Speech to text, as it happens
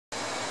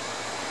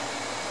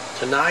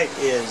Tonight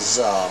is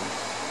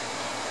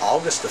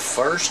August the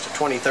 1st,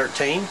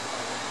 2013.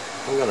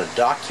 I'm going to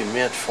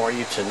document for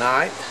you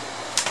tonight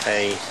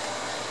a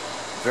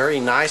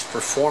very nice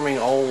performing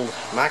old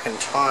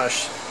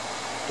McIntosh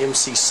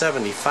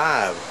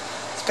MC75.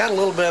 It's got a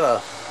little bit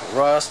of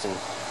rust and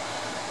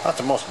not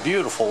the most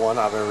beautiful one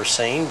I've ever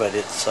seen, but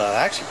it's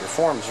actually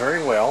performs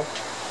very well.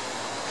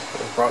 It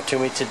was brought to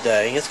me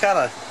today. It's got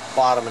a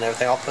bottom and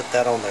everything. I'll put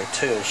that on there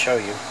too and show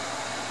you.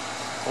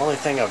 The only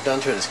thing I've done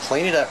to it is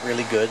clean it up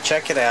really good,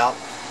 check it out,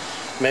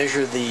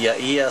 measure the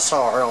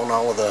ESR on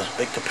all of the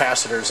big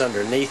capacitors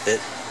underneath it,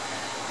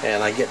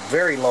 and I get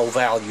very low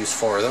values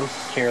for them.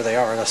 Here they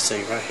are, let's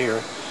see, right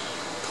here,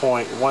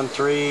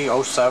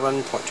 0.13,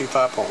 07,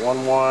 0.25,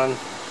 0.11,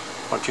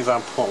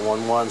 0.25,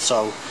 0.11,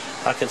 so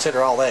I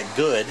consider all that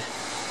good.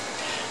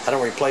 I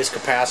don't replace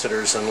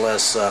capacitors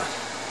unless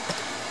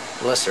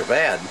they're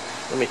bad.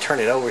 Let me turn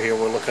it over here,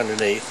 we'll look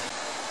underneath.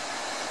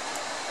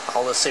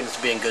 All this seems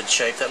to be in good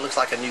shape. That looks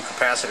like a new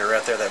capacitor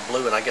right there, that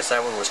blue, and I guess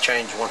that one was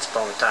changed once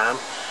upon a time,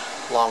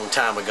 long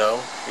time ago.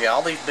 Yeah,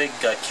 all these big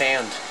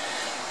canned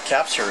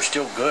caps here are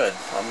still good.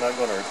 I'm not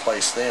going to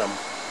replace them.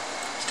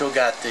 Still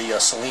got the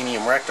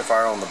selenium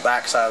rectifier on the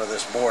back side of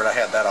this board. I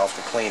had that off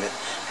to clean it.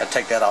 Had to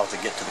take that off to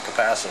get to the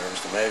capacitors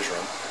to measure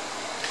them.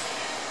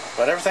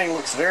 But everything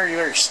looks very,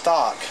 very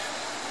stock.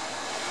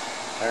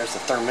 There's the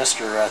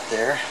thermistor right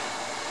there.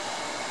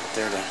 Right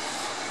there to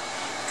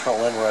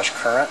control inrush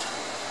current.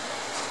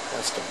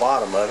 That's the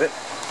bottom of it.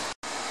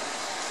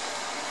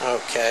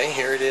 Okay,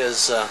 here it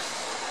is. Got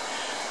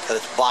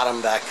its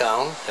bottom back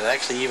on. It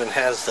actually even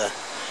has the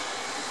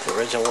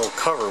original little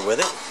cover with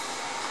it.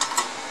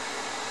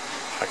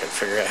 I can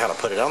figure out how to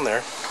put it on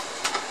there.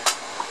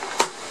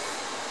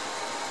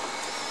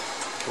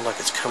 Looks like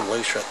it's come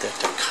loose right there at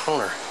the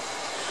corner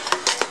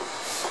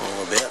a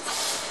little bit.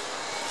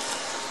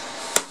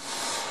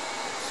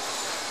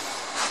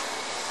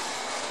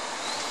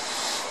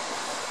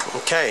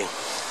 Okay.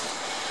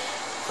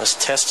 Let's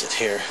test it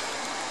here.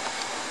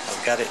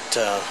 I've got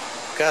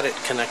it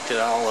connected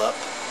all up.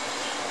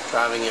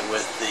 Driving it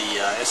with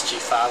the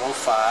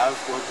SG505.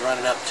 We'll run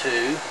it up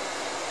to,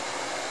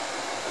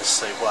 let's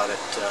see what, at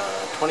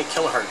 20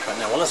 kilohertz right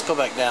now. Well, let's go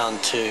back down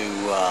to 2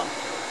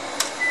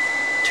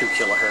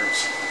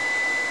 kilohertz.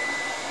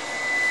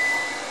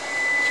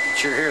 You can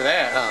sure hear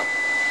that, huh?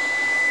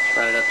 Let's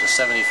run it up to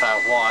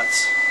 75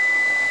 watts.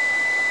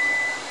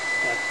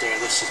 Right there,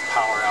 this is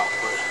power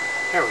output.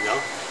 There we go.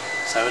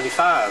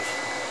 75.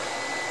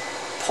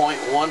 0.1%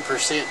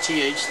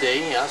 THD,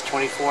 yeah, that's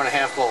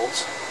 24.5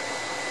 volts.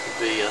 Would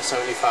be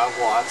 75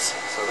 watts,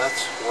 so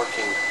that's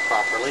working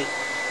properly.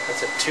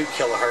 That's at 2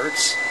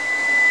 kilohertz.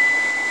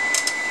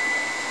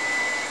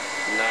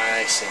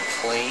 Nice and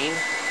clean.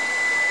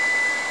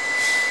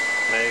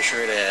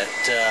 Measure it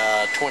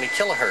at 20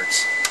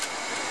 kilohertz.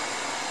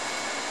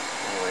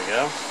 There we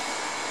go.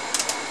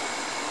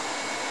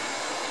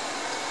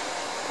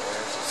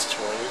 There's its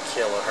 20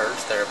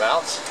 kilohertz,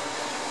 thereabouts.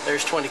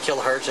 There's 20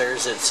 kilohertz,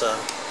 there's its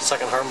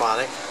second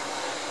harmonic.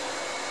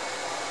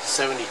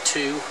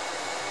 72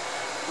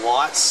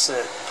 watts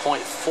at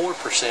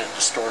 0.4%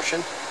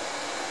 distortion.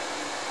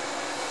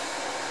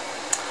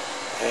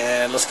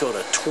 And let's go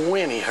to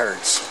 20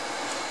 hertz.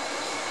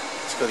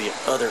 Let's go to the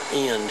other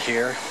end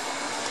here.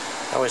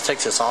 It always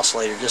takes this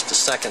oscillator just a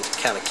second to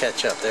kind of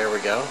catch up. There we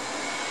go.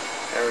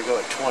 There we go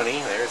at 20.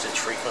 There's its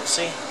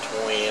frequency.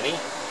 20.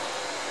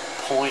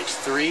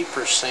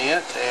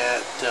 0.3%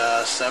 at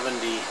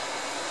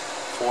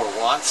 74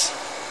 watts.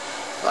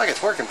 Looks like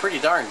it's working pretty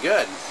darn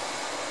good.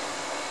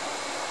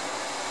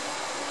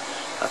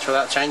 That's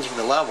without changing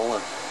the level,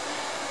 and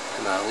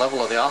the level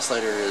of the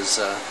oscillator is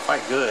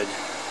quite good.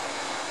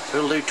 So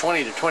it'll do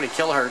 20 to 20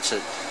 kilohertz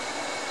at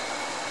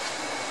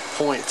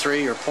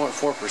 0.3 or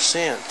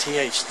 0.4%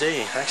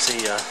 THD.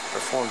 Actually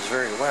performs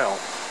very well.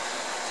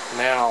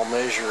 Now I'll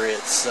measure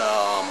its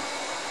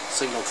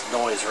signal to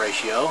noise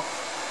ratio.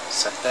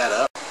 Set that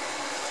up.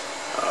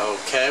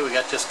 Okay, we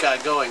got this guy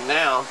going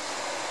now.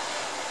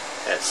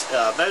 It's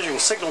measuring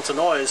signal to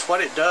noise.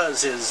 What it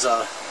does is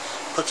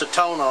puts a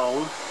tone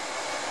on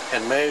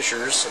and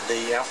measures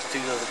the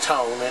amplitude of the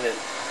tone, and it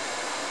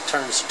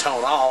turns the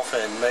tone off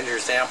and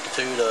measures the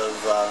amplitude of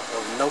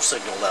no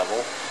signal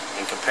level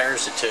and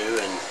compares the two,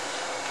 and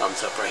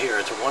comes up right here.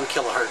 It's a 1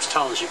 kilohertz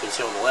tone, as you can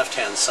see on the left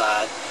hand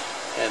side,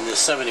 and this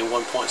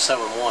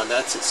 71.71,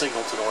 that's its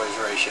signal to noise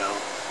ratio.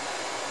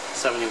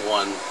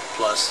 71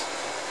 plus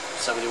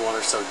 71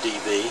 or so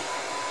dB.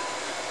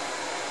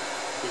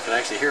 You can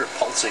actually hear it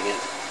pulsing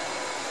it,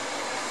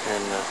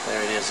 and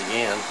there it is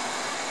again.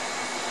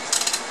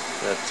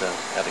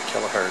 At a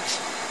kilohertz.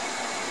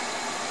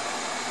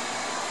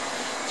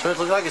 So it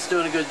looks like it's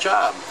doing a good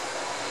job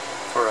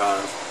for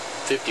a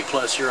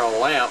 50-plus-year-old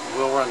lamp.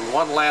 We'll run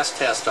one last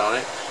test on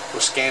it.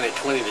 We'll scan it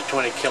 20 to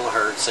 20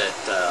 kilohertz at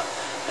the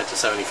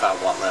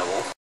 75 watt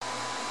level.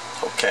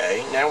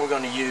 Okay, now we're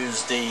going to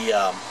use the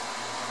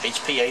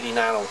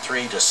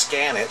HP8903 to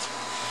scan it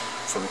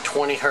from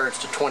 20 hertz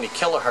to 20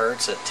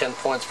 kilohertz at 10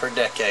 points per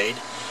decade.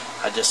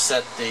 I just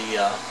set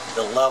the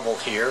level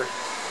here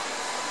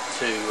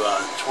to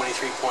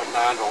 23.9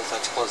 volts.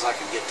 That's as close as I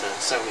could get to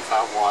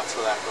 75 watts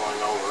without going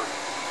over.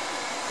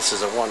 This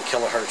is a 1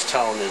 kilohertz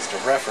tone is the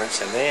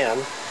reference, and then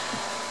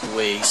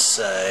we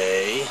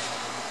say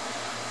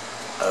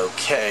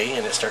OK,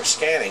 and it starts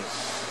scanning.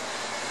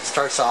 It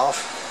starts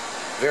off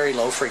very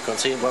low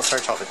frequency. Well, it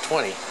starts off at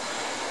 20.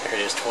 There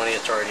it is, 20.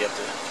 It's already up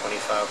to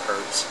 25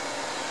 hertz.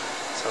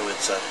 So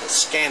it's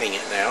scanning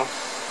it now.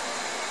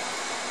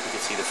 You can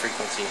see the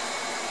frequency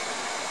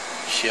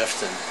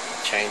shift and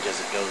change as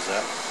it goes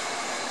up.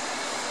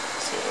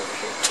 See it over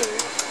here too.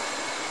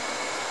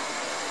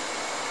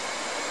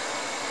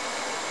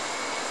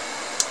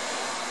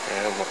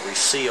 And what we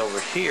see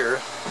over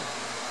here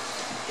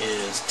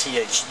is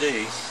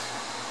THD.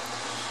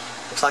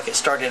 Looks like it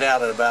started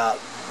out at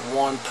about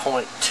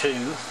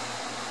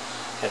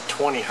 1.2 at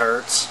 20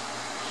 hertz.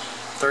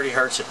 30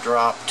 hertz it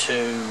dropped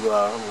to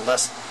about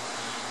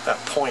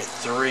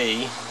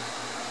 0.3.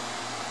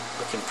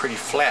 Looking pretty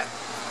flat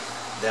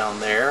down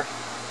there.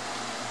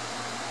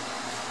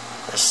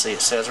 Let's see,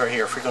 it says right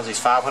here frequency is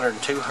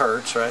 502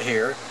 hertz right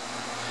here.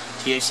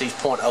 THD is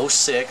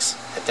 0.06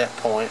 at that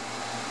point.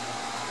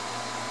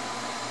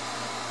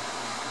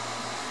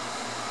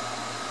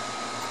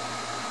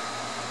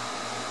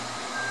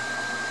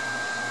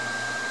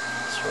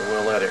 So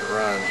we'll let it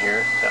run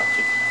here.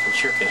 You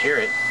sure can hear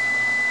it.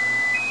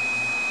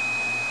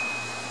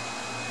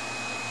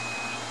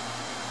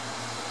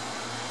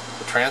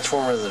 The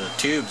transformer of the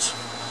tubes,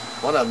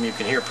 one of them you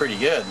can hear pretty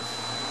good.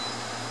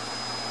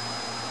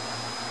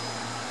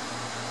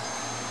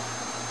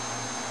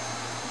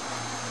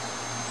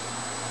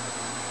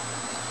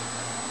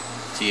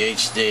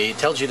 THD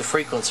tells you the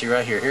frequency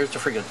right here. Here's the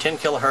frequency, 10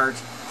 kilohertz,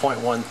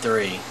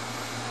 0.13.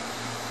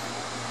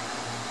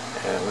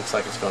 And it looks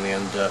like it's going to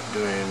end up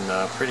doing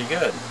pretty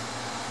good.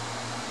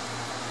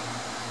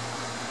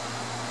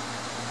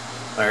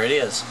 There it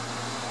is.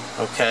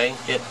 Okay,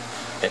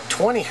 at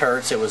 20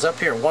 hertz it was up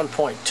here at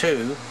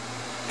 1.2,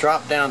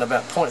 dropped down to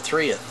about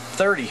 0.3 at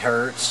 30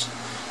 hertz,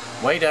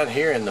 way down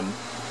here in the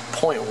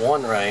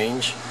 0.1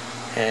 range,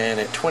 and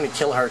at 20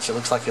 kilohertz it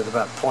looks like it's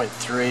about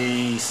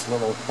 0.3,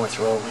 little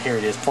 0.3, oh, here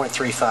it is,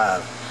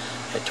 0.35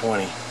 at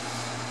 20.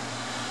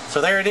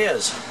 So there it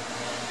is.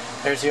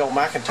 There's the old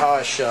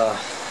McIntosh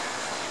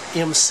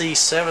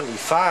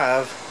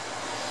MC75,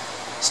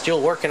 still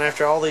working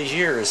after all these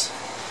years.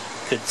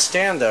 Could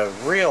stand a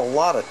real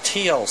lot of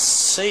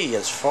TLC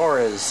as far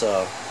as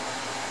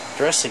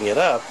dressing it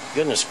up.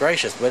 Goodness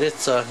gracious, but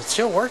it's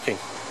still working.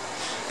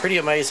 Pretty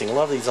amazing.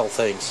 Love these old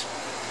things.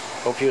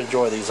 Hope you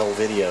enjoy these old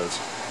videos.